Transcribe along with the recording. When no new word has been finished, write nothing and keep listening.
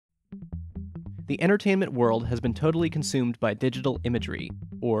the entertainment world has been totally consumed by digital imagery,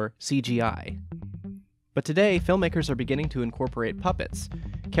 or CGI. But today, filmmakers are beginning to incorporate puppets,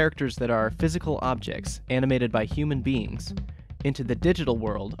 characters that are physical objects animated by human beings, into the digital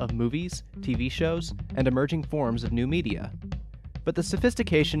world of movies, TV shows, and emerging forms of new media. But the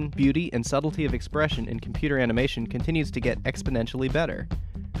sophistication, beauty, and subtlety of expression in computer animation continues to get exponentially better.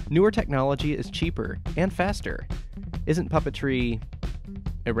 Newer technology is cheaper and faster. Isn't puppetry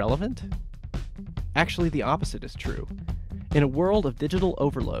irrelevant? Actually, the opposite is true. In a world of digital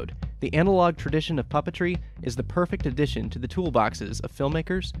overload, the analog tradition of puppetry is the perfect addition to the toolboxes of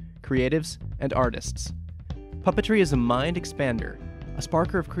filmmakers, creatives, and artists. Puppetry is a mind expander, a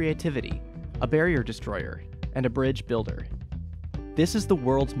sparker of creativity, a barrier destroyer, and a bridge builder. This is the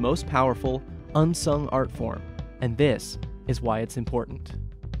world's most powerful, unsung art form, and this is why it's important.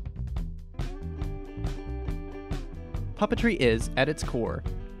 Puppetry is, at its core,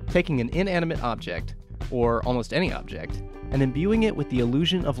 taking an inanimate object, or almost any object, and imbuing it with the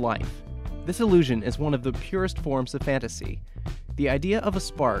illusion of life. This illusion is one of the purest forms of fantasy. The idea of a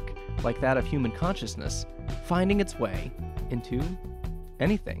spark, like that of human consciousness, finding its way into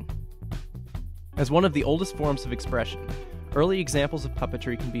anything. As one of the oldest forms of expression, early examples of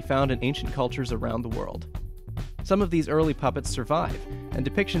puppetry can be found in ancient cultures around the world. Some of these early puppets survive, and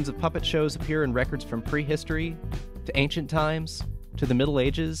depictions of puppet shows appear in records from prehistory, to ancient times, to the Middle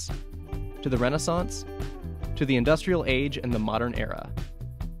Ages, to the Renaissance, to the Industrial Age and the modern era.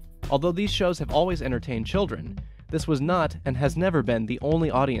 Although these shows have always entertained children, this was not and has never been the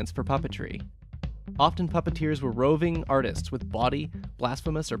only audience for puppetry. Often puppeteers were roving artists with bawdy,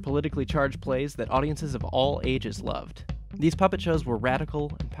 blasphemous, or politically charged plays that audiences of all ages loved. These puppet shows were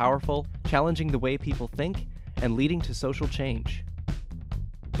radical and powerful, challenging the way people think and leading to social change.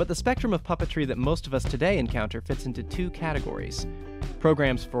 But the spectrum of puppetry that most of us today encounter fits into two categories: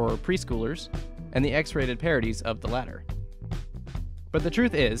 programs for preschoolers and the X-rated parodies of the latter. But the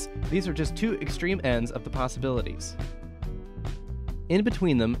truth is, these are just two extreme ends of the possibilities. In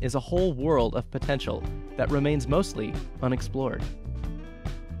between them is a whole world of potential that remains mostly unexplored.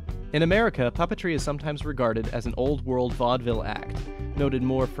 In America, puppetry is sometimes regarded as an old-world vaudeville act, noted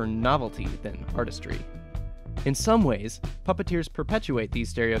more for novelty than artistry. In some ways, puppeteers perpetuate these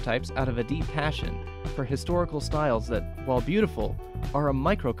stereotypes out of a deep passion for historical styles that, while beautiful, are a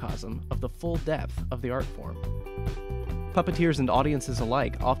microcosm of the full depth of the art form. Puppeteers and audiences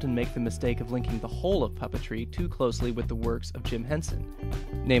alike often make the mistake of linking the whole of puppetry too closely with the works of Jim Henson,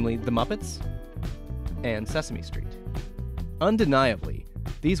 namely The Muppets and Sesame Street. Undeniably,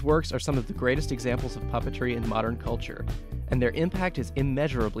 these works are some of the greatest examples of puppetry in modern culture, and their impact is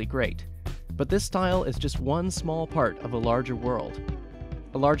immeasurably great. But this style is just one small part of a larger world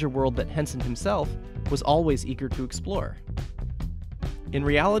that Henson himself was always eager to explore. In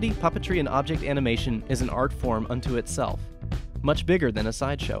reality, puppetry and object animation is an art form unto itself, much bigger than a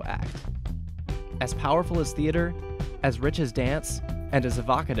sideshow act. As powerful as theater, as rich as dance, and as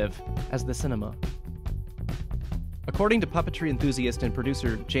evocative as the cinema. According to puppetry enthusiast and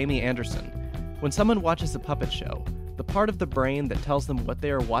producer Jamie Anderson, when someone watches a puppet show, the part of the brain that tells them what they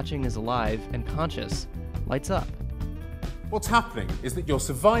are watching is alive and conscious lights up. What's happening is that your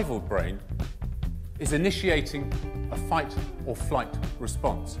survival brain is initiating a fight or flight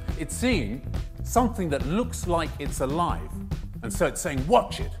response. It's seeing something that looks like it's alive, and so it's saying,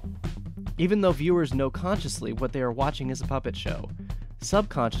 watch it. Even though viewers know consciously what they are watching is a puppet show,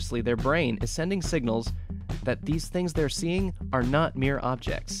 subconsciously their brain is sending signals that these things they're seeing are not mere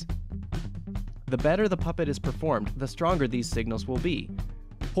objects. The better the puppet is performed, the stronger these signals will be.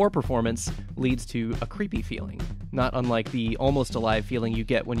 Poor performance leads to a creepy feeling, not unlike the almost alive feeling you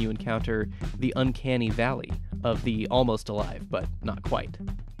get when you encounter the uncanny valley of the almost alive, but not quite.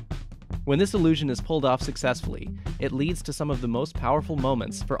 When this illusion is pulled off successfully, it leads to some of the most powerful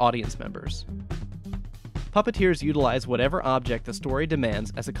moments for audience members. Puppeteers utilize whatever object the story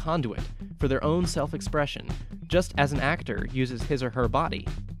demands as a conduit for their own self-expression, just as an actor uses his or her body.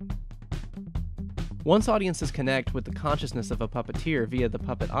 Once audiences connect with the consciousness of a puppeteer via the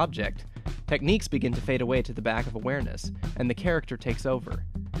puppet object, techniques begin to fade away to the back of awareness, and the character takes over.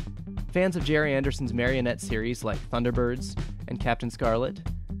 Fans of Jerry Anderson's marionette series like Thunderbirds and Captain Scarlet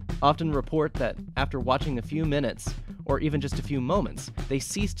often report that after watching a few minutes, or even just a few moments, they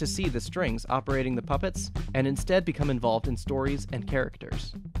cease to see the strings operating the puppets and instead become involved in stories and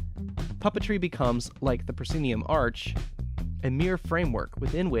characters. Puppetry becomes, like the proscenium arch, a mere framework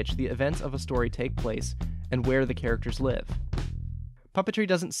within which the events of a story take place and where the characters live. Puppetry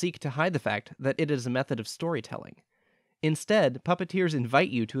doesn't seek to hide the fact that it is a method of storytelling. Instead, puppeteers invite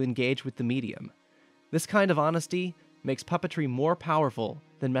you to engage with the medium. This kind of honesty makes puppetry more powerful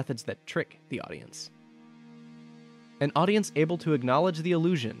than methods that trick the audience. An audience able to acknowledge the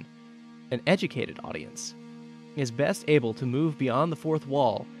illusion, an educated audience, is best able to move beyond the fourth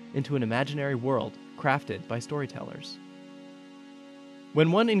wall into an imaginary world crafted by storytellers.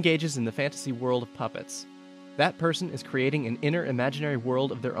 When one engages in the fantasy world of puppets, that person is creating an inner imaginary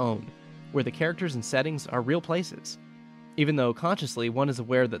world of their own, where the characters and settings are real places, even though consciously one is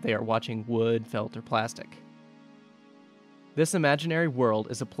aware that they are watching wood, felt, or plastic. This imaginary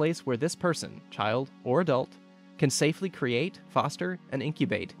world is a place where this person, child or adult, can safely create, foster, and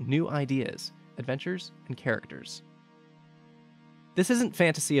incubate new ideas, adventures, and characters. This isn't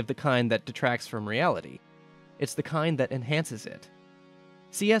fantasy of the kind that detracts from reality. It's the kind that enhances it.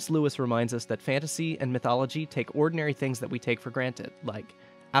 C.S. Lewis reminds us that fantasy and mythology take ordinary things that we take for granted, like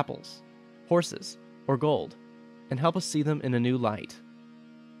apples, horses, or gold, and help us see them in a new light.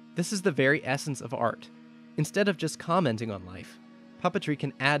 This is the very essence of art. Instead of just commenting on life, puppetry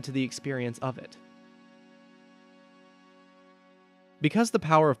can add to the experience of it. Because the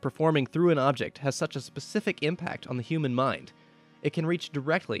power of performing through an object has such a specific impact on the human mind, it can reach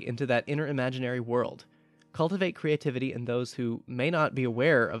directly into that inner imaginary world, cultivate creativity in those who may not be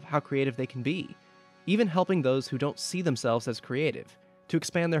aware of how creative they can be, even helping those who don't see themselves as creative to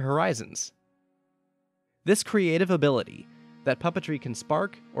expand their horizons. This creative ability that puppetry can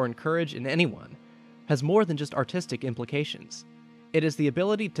spark or encourage in anyone has more than just artistic implications. It is the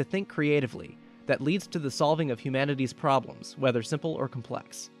ability to think creatively that leads to the solving of humanity's problems, whether simple or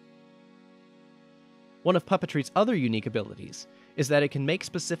complex. One of puppetry's other unique abilities is that it can make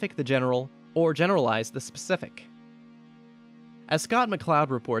specific the general or generalize the specific. As Scott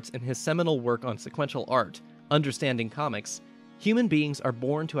McCloud reports in his seminal work on sequential art, Understanding Comics, human beings are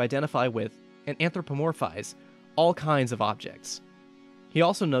born to identify with and anthropomorphize all kinds of objects. He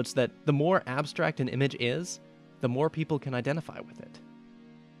also notes that the more abstract an image is, the more people can identify with it.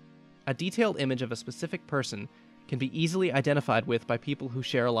 A detailed image of a specific person can be easily identified with by people who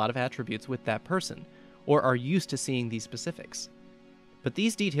share a lot of attributes with that person, or are used to seeing these specifics. But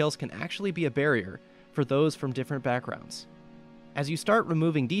these details can actually be a barrier for those from different backgrounds. As you start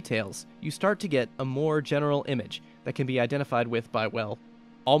removing details, you start to get a more general image that can be identified with by, well,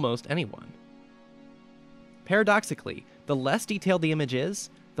 almost anyone. Paradoxically, the less detailed the image is,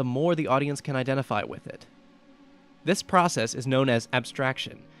 the more the audience can identify with it. This process is known as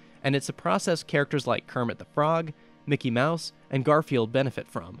abstraction, and it's a process characters like Kermit the Frog, Mickey Mouse, and Garfield benefit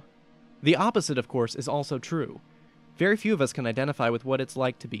from. The opposite, of course, is also true. Very few of us can identify with what it's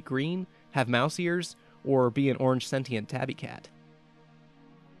like to be green, have mouse ears, or be an orange sentient tabby cat.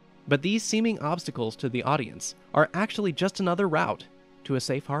 But these seeming obstacles to the audience are actually just another route to a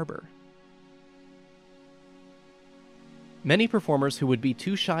safe harbor. Many performers who would be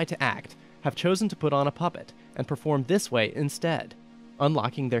too shy to act have chosen to put on a puppet and perform this way instead,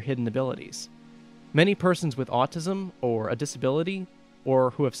 unlocking their hidden abilities. Many persons with autism or a disability,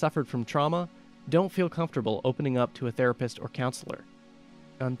 or who have suffered from trauma, don't feel comfortable opening up to a therapist or counselor,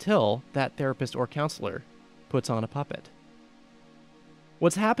 until that therapist or counselor puts on a puppet.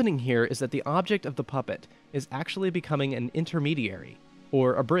 What's happening here is that the object of the puppet is actually becoming an intermediary,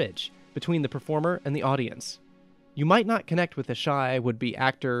 or a bridge, between the performer and the audience. You might not connect with a shy would-be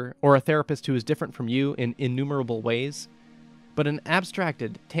actor or a therapist who is different from you in innumerable ways, but an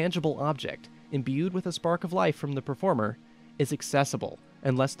abstracted, tangible object imbued with a spark of life from the performer is accessible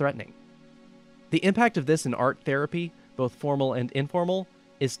and less threatening. The impact of this in art therapy, both formal and informal,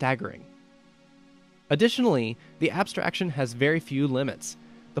 is staggering. Additionally, the abstraction has very few limits.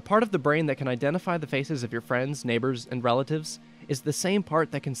 The part of the brain that can identify the faces of your friends, neighbors, and relatives is the same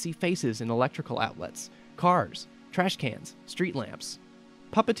part that can see faces in electrical outlets, cars, trash cans, street lamps.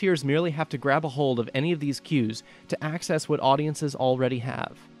 Puppeteers merely have to grab a hold of any of these cues to access what audiences already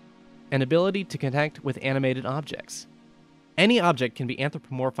have: an ability to connect with animated objects. Any object can be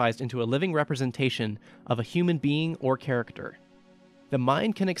anthropomorphized into a living representation of a human being or character. The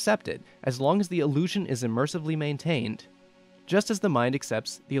mind can accept it as long as the illusion is immersively maintained, just as the mind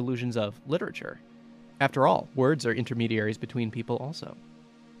accepts the illusions of literature. After all, words are intermediaries between people also.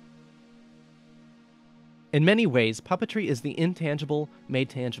 In many ways, puppetry is the intangible made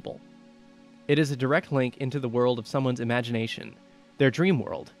tangible. It is a direct link into the world of someone's imagination, their dream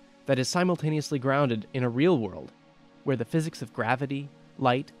world, that is simultaneously grounded in a real world, where the physics of gravity,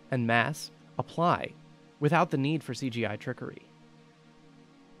 light, and mass apply without the need for CGI trickery.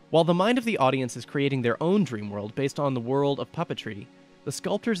 While the mind of the audience is creating their own dream world based on the world of puppetry, the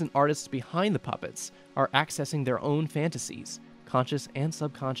sculptors and artists behind the puppets are accessing their own fantasies, conscious and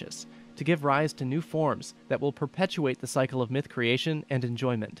subconscious, to give rise to new forms that will perpetuate the cycle of myth creation and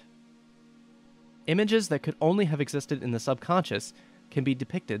enjoyment. Images that could only have existed in the subconscious can be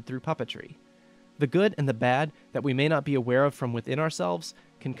depicted through puppetry. The good and the bad that we may not be aware of from within ourselves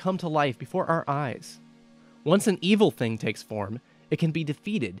can come to life before our eyes. Once an evil thing takes form, it can be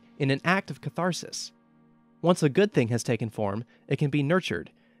defeated in an act of catharsis. Once a good thing has taken form, it can be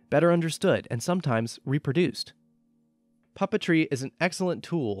nurtured, better understood, and sometimes reproduced. Puppetry is an excellent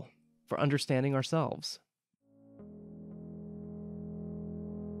tool for understanding ourselves.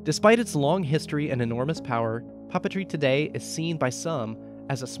 Despite its long history and enormous power, puppetry today is seen by some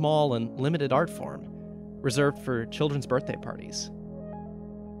as a small and limited art form, reserved for children's birthday parties.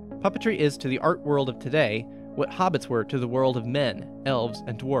 Puppetry is to the art world of today what hobbits were to the world of men, elves,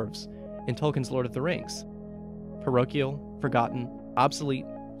 and dwarves in Tolkien's Lord of the Rings. Parochial, forgotten, obsolete,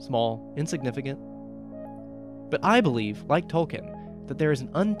 small, insignificant. But I believe, like Tolkien, that there is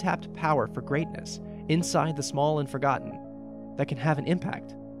an untapped power for greatness inside the small and forgotten that can have an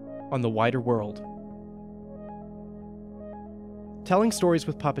impact on the wider world. Telling stories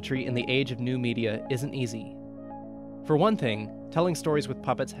with puppetry in the age of new media isn't easy. For one thing, telling stories with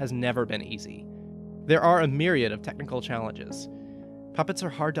puppets has never been easy. There are a myriad of technical challenges. Puppets are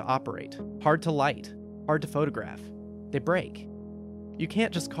hard to operate, hard to light, hard to photograph. They break. You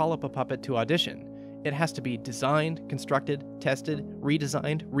can't just call up a puppet to audition. It has to be designed, constructed, tested,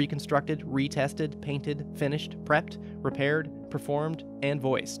 redesigned, reconstructed, retested, painted, finished, prepped, repaired, performed, and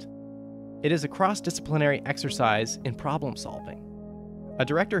voiced. It is a cross-disciplinary exercise in problem solving. A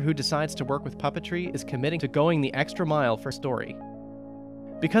director who decides to work with puppetry is committing to going the extra mile for a story.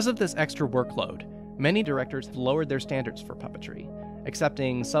 Because of this extra workload, many directors have lowered their standards for puppetry,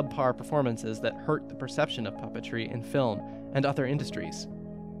 accepting subpar performances that hurt the perception of puppetry in film and other industries.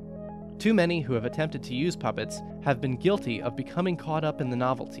 Too many who have attempted to use puppets have been guilty of becoming caught up in the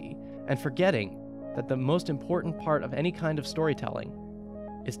novelty and forgetting that the most important part of any kind of storytelling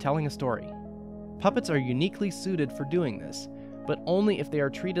is telling a story. Puppets are uniquely suited for doing this, but only if they are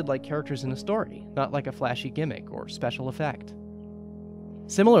treated like characters in a story, not like a flashy gimmick or special effect.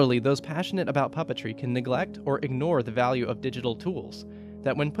 Similarly, those passionate about puppetry can neglect or ignore the value of digital tools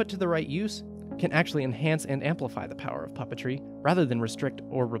that, when put to the right use, can actually enhance and amplify the power of puppetry rather than restrict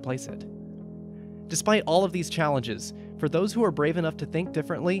or replace it. Despite all of these challenges, for those who are brave enough to think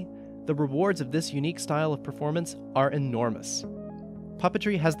differently, the rewards of this unique style of performance are enormous.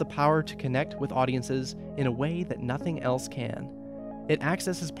 Puppetry has the power to connect with audiences in a way that nothing else can. It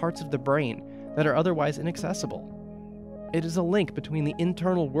accesses parts of the brain that are otherwise inaccessible. It is a link between the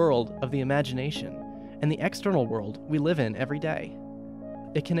internal world of the imagination and the external world we live in every day.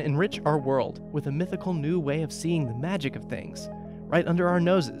 It can enrich our world with a mythical new way of seeing the magic of things right under our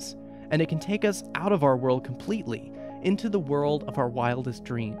noses, and it can take us out of our world completely into the world of our wildest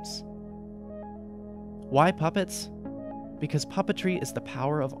dreams. Why puppets? Because puppetry is the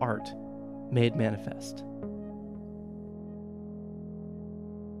power of art made manifest.